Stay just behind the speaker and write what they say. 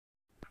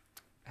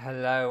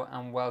Hello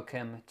and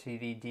welcome to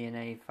the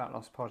DNA Fat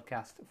Loss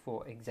Podcast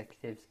for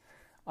Executives.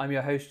 I'm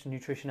your host,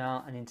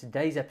 Nutritional, and in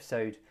today's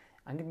episode,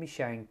 I'm going to be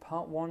sharing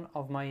part one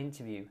of my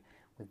interview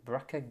with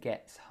Bracha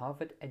Getz,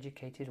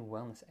 Harvard-educated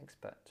wellness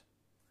expert.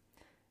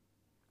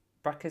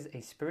 Bracha is a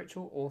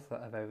spiritual author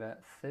of over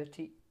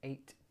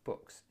 38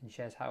 books and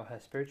shares how her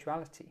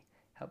spirituality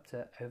helped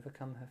her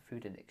overcome her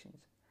food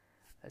addictions.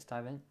 Let's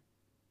dive in.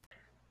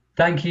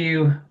 Thank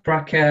you,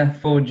 Bracha,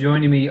 for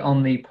joining me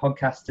on the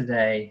podcast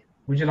today.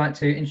 Would you like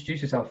to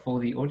introduce yourself for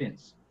the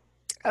audience?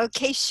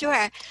 Okay,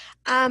 sure.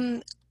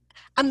 I'm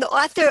the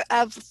author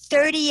of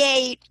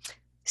 38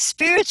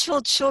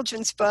 spiritual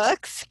children's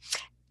books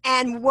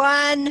and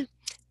one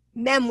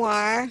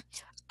memoir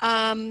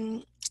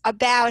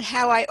about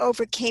how I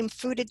overcame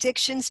food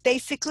addictions,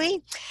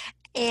 basically.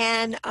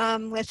 And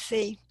let's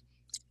see,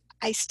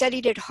 I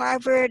studied at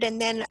Harvard,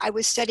 and then I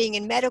was studying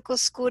in medical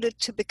school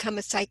to become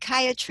a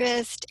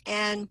psychiatrist.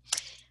 And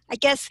I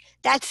guess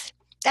that's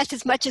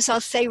as much as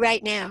I'll say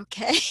right now,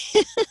 okay?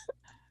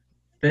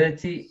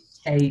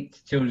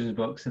 38 children's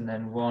books and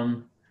then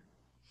one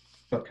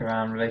book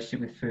around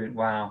relationship with food.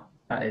 Wow,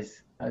 that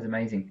is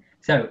amazing.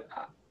 So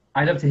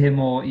I'd love to hear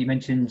more. You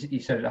mentioned you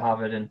studied at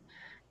Harvard and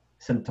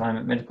some time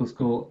at medical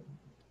school.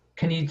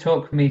 Can you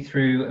talk me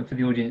through, and for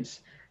the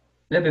audience,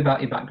 a little bit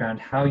about your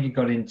background, how you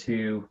got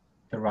into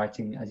the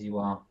writing as you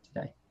are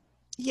today?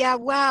 Yeah,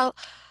 well,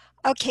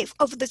 okay,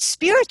 over the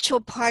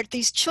spiritual part,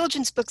 these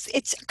children's books,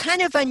 it's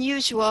kind of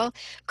unusual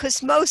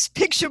because most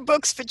picture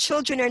books for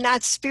children are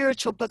not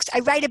spiritual books. I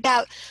write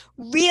about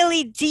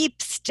really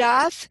deep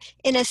stuff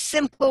in a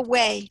simple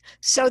way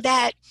so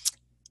that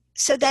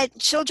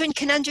children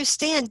can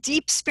understand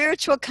deep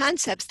spiritual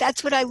concepts.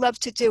 That's what I love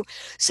to do.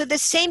 So the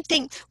same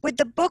thing with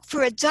the book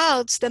for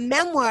adults, the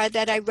memoir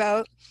that I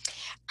wrote,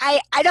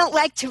 I don't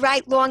like to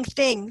write long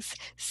things.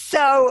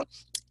 So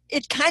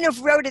it kind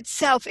of wrote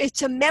itself.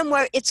 It's a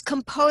memoir. It's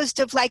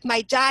composed of like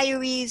my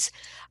diaries,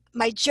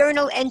 my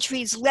journal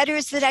entries,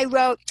 letters that I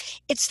wrote.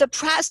 It's the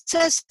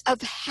process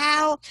of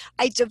how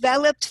I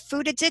developed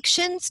food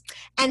addictions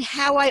and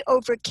how I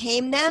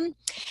overcame them.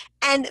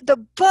 And the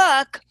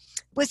book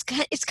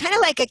it's kind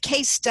of like a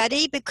case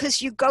study because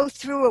you go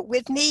through it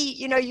with me.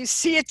 You know, you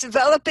see it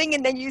developing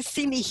and then you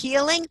see me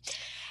healing.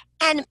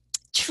 And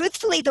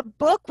truthfully, the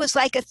book was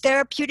like a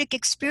therapeutic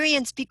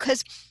experience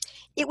because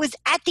it was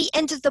at the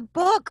end of the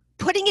book,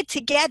 putting it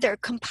together,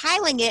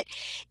 compiling it,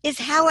 is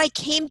how I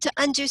came to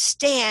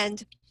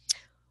understand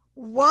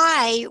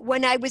why,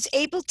 when I was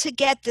able to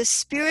get the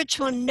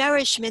spiritual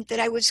nourishment that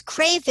I was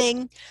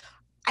craving,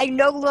 I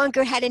no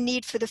longer had a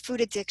need for the food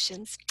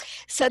addictions.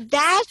 So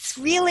that's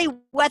really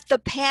what the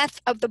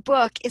path of the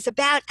book is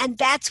about, and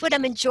that's what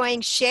I'm enjoying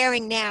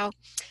sharing now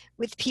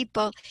with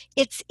people.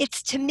 It's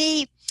to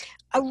me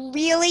a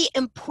really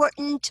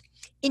important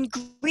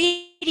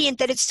ingredient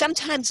that is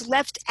sometimes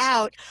left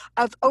out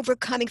of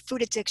overcoming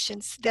food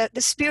addictions, the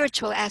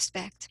spiritual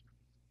aspect.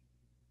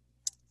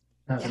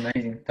 That's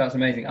amazing. That's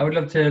amazing. I would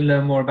love to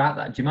learn more about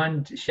that. Do you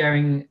mind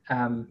sharing,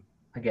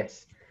 I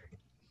guess,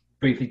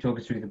 briefly talk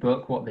us through the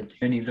book, what the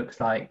journey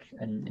looks like,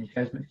 and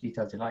share as much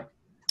detail as you like?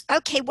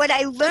 Okay, what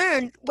I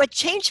learned, what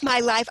changed my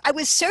life, I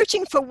was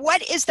searching for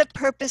what is the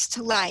purpose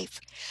to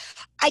life.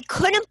 I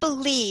couldn't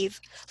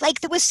believe,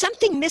 like there was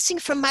something missing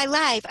from my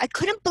life. I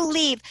couldn't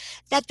believe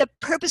that the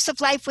purpose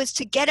of life was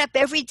to get up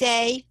every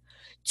day,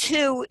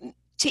 to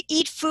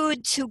eat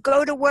food, to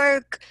go to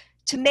work,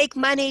 to make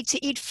money,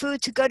 to eat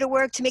food, to go to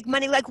work, to make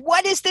money. Like,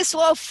 what is this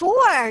all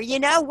for? You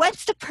know,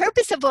 what's the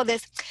purpose of all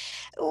this?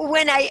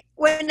 When I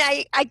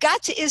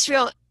got to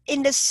Israel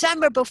in the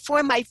summer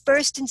before my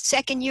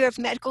second year of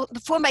medical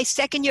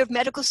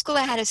school,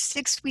 I had a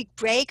 6-week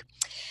break.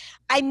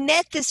 I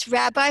met this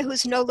rabbi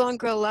who's no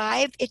longer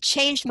alive. It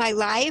changed my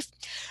life.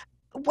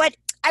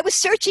 I was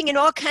searching in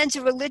all kinds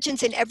of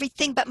religions and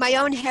everything, but my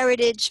own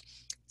heritage,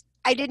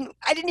 I didn't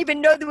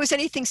even know there was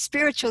anything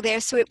spiritual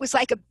there. So it was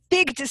like a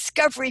big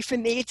discovery for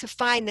me to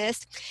find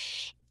this,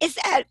 is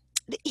that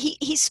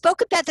he spoke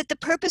about that the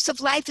purpose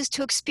of life is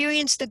to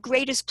experience the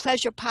greatest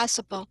pleasure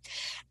possible.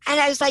 And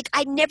I was like,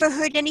 I'd never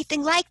heard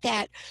anything like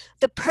that.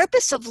 The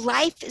purpose of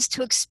life is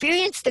to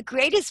experience the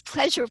greatest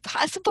pleasure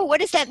possible?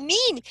 What does that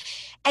mean?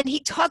 And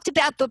he talked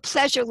about the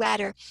pleasure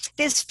ladder.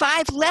 There's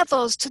 5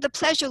 levels to the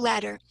pleasure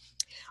ladder.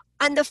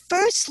 On the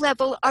first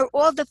level are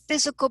all the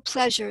physical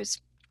pleasures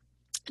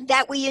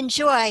that we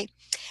enjoy.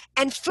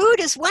 And food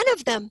is one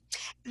of them.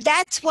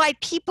 That's why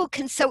people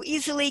can so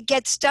easily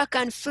get stuck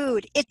on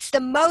food. It's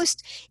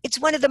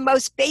one of the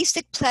most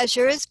basic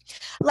pleasures.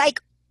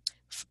 Like,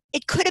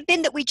 it could have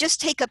been that we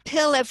just take a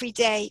pill every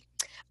day,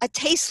 a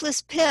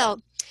tasteless pill.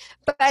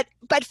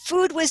 But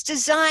food was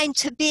designed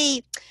to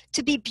be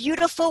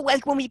beautiful.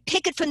 Like when we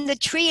pick it from the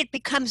tree, it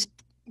becomes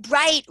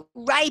bright,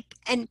 ripe,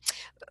 and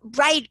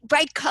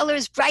bright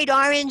colors, bright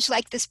orange,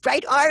 like this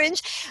bright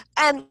orange,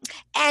 and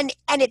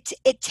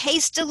it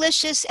tastes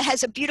delicious. It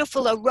has a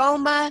beautiful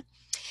aroma,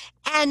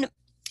 and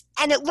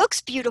it looks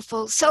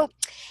beautiful. So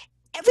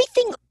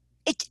everything,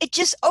 it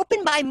just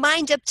opened my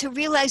mind up to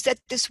realize that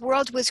this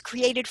world was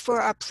created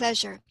for our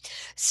pleasure,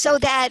 so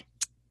that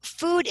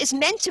food is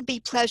meant to be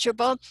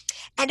pleasurable.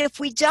 And if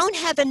we don't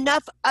have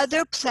enough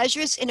other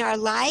pleasures in our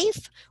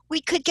life,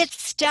 we could get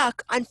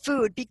stuck on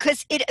food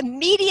because it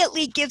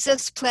immediately gives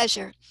us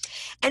pleasure.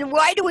 And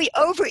why do we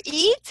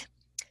overeat?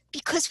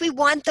 Because we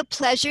want the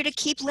pleasure to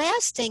keep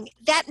lasting.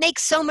 That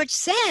makes so much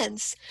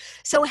sense.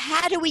 So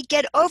how do we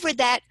get over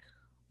that?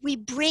 We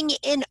bring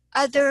in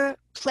other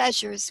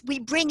pleasures. We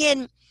bring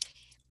in,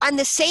 on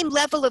the same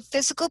level of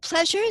physical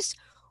pleasures,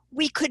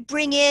 we could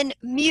bring in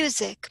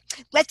music.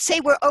 Let's say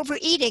we're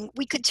overeating.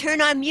 We could turn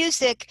on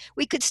music.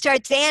 We could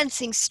start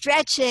dancing,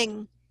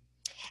 stretching,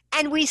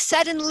 and we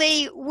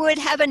suddenly would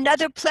have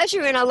another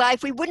pleasure in our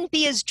life. We wouldn't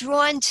be as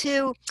drawn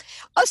to,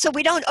 also,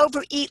 we don't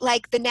overeat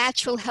like the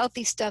natural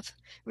healthy stuff,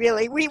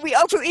 really. We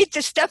overeat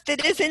the stuff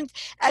that isn't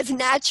as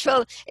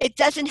natural. It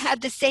doesn't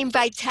have the same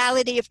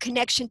vitality of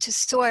connection to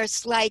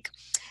source like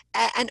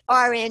an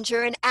orange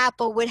or an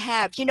apple would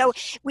have. You know,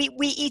 we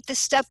eat the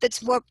stuff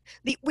that's more,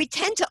 we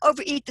tend to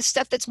overeat the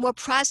stuff that's more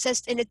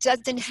processed and it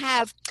doesn't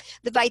have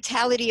the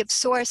vitality of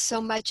source so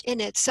much in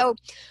it. So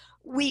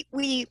we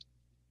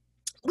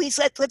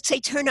let's say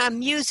turn on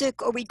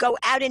music, or we go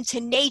out into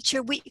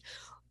nature,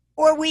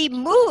 or we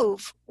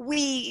move,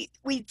 we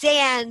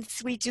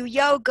dance, we do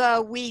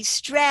yoga, we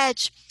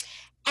stretch.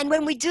 And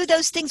when we do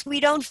those things, we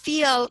don't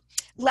feel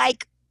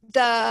like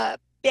the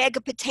bag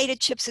of potato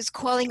chips is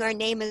calling our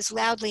name as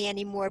loudly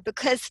anymore,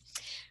 because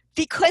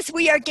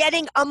we are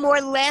getting a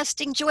more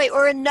lasting joy,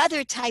 or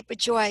another type of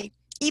joy,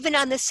 even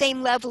on the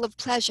same level of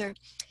pleasure.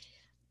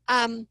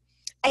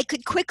 I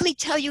could quickly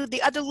tell you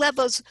the other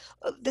levels.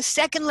 The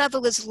second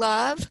level is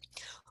love,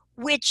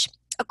 which,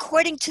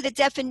 according to the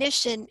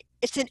definition,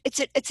 it's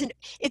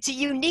a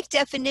unique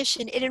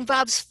definition. It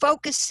involves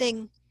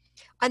focusing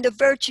on the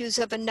virtues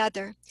of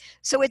another.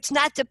 So it's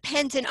not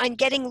dependent on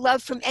getting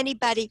love from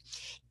anybody.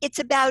 It's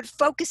about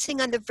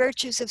focusing on the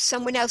virtues of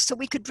someone else, so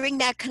we could bring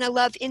that kind of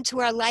love into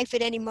our life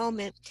at any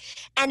moment.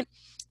 And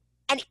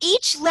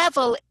each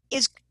level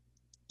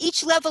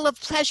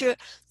of pleasure,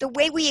 the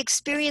way we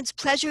experience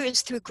pleasure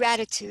is through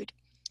gratitude.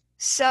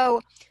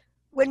 So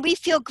when we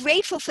feel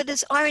grateful for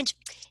this orange,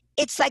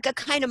 it's like a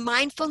kind of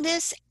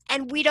mindfulness,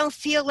 and we don't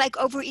feel like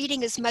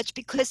overeating as much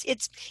because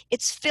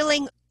it's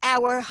filling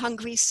our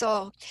hungry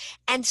soul.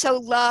 And so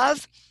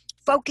love,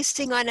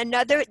 focusing on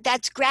another,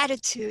 that's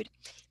gratitude.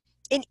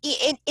 In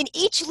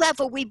each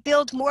level, we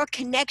build more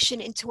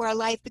connection into our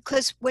life,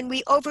 because when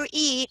we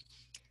overeat,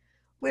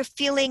 we're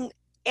feeling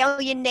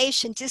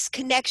alienation,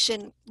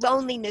 disconnection,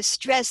 loneliness,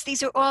 stress.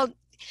 These are all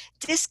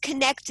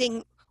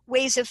disconnecting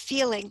ways of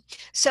feeling.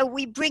 So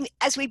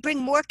as we bring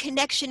more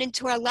connection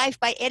into our life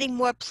by adding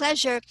more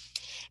pleasure,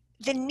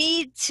 the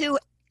need to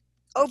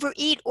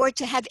overeat or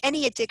to have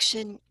any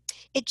addiction,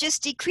 it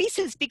just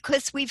decreases,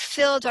 because we've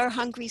filled our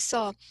hungry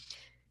soul.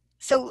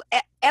 So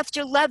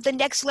after love, the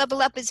next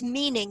level up is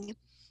meaning.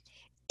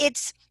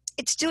 It's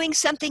doing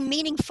something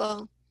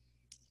meaningful.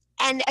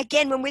 And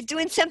again, when we're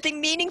doing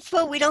something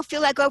meaningful, we don't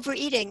feel like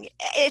overeating.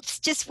 It's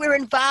just we're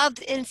involved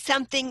in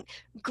something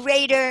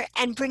greater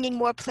and bringing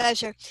more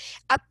pleasure.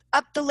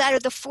 Up the ladder,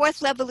 the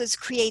fourth level is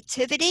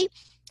creativity.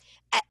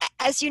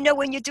 As you know,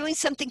 when you're doing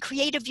something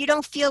creative, you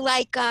don't feel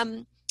like,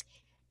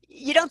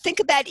 you don't think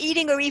about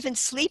eating or even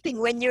sleeping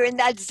when you're in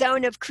that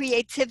zone of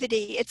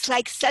creativity. It's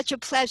like such a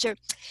pleasure.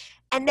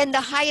 And then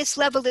the highest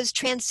level is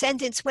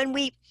transcendence, when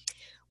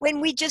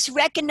we just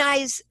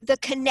recognize the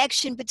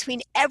connection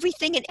between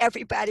everything and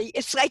everybody.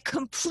 It's like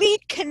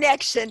complete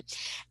connection.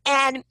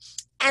 And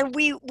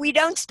we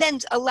don't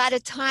spend a lot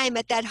of time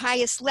at that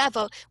highest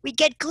level. We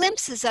get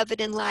glimpses of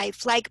it in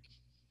life, like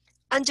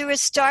under a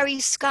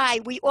starry sky.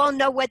 We all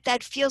know what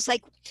that feels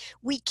like.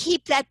 We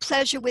keep that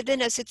pleasure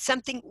within us. It's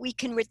something we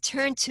can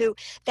return to,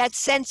 that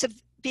sense of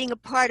being a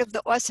part of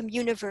the awesome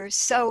universe.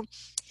 So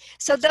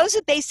those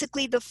are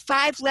basically the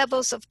 5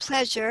 levels of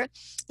pleasure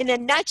in a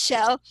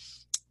nutshell.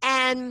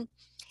 And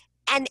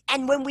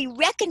when we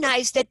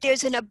recognize that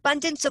there's an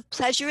abundance of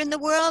pleasure in the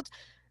world,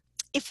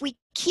 if we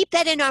keep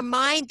that in our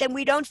mind, then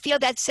we don't feel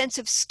that sense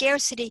of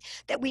scarcity,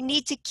 that we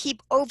need to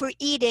keep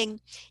overeating.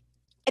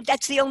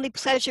 That's the only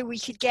pleasure we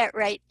could get,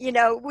 right? You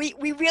know, we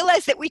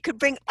realize that we could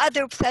bring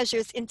other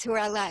pleasures into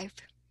our life.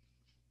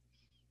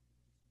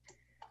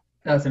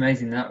 That's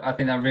amazing. I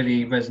think that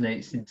really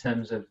resonates in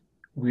terms of,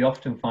 we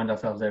often find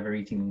ourselves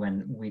overeating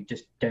when we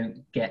just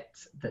don't get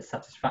the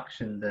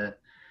satisfaction, the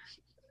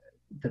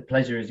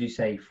pleasure, as you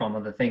say, from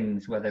other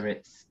things, whether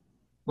it's,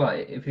 well,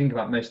 if you think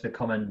about most of the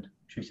common,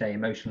 should we say,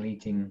 emotional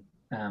eating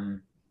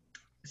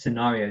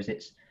scenarios,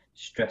 it's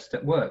stressed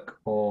at work,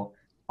 or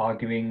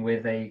arguing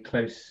with a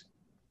close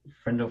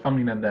friend or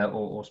family member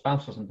or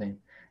spouse or something,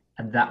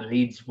 and that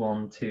leads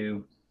one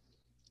to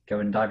go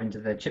and dive into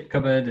the chip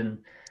cupboard and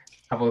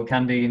have all the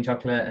candy and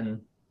chocolate and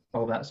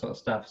all that sort of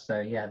stuff. So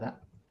yeah, that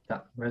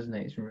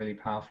resonates really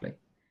powerfully.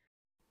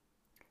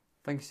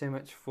 Thank you so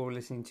much for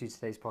listening to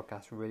today's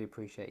podcast. We really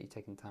appreciate you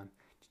taking time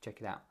to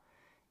check it out.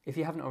 If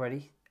you haven't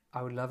already,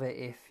 I would love it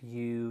if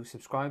you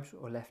subscribed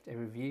or left a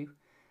review,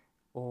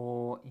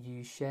 or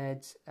you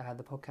shared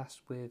the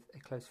podcast with a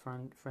close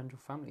friend or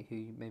family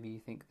who maybe you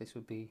think this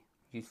would be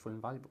useful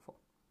and valuable for.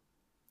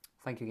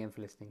 Thank you again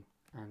for listening,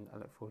 and I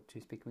look forward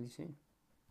to speaking with you soon.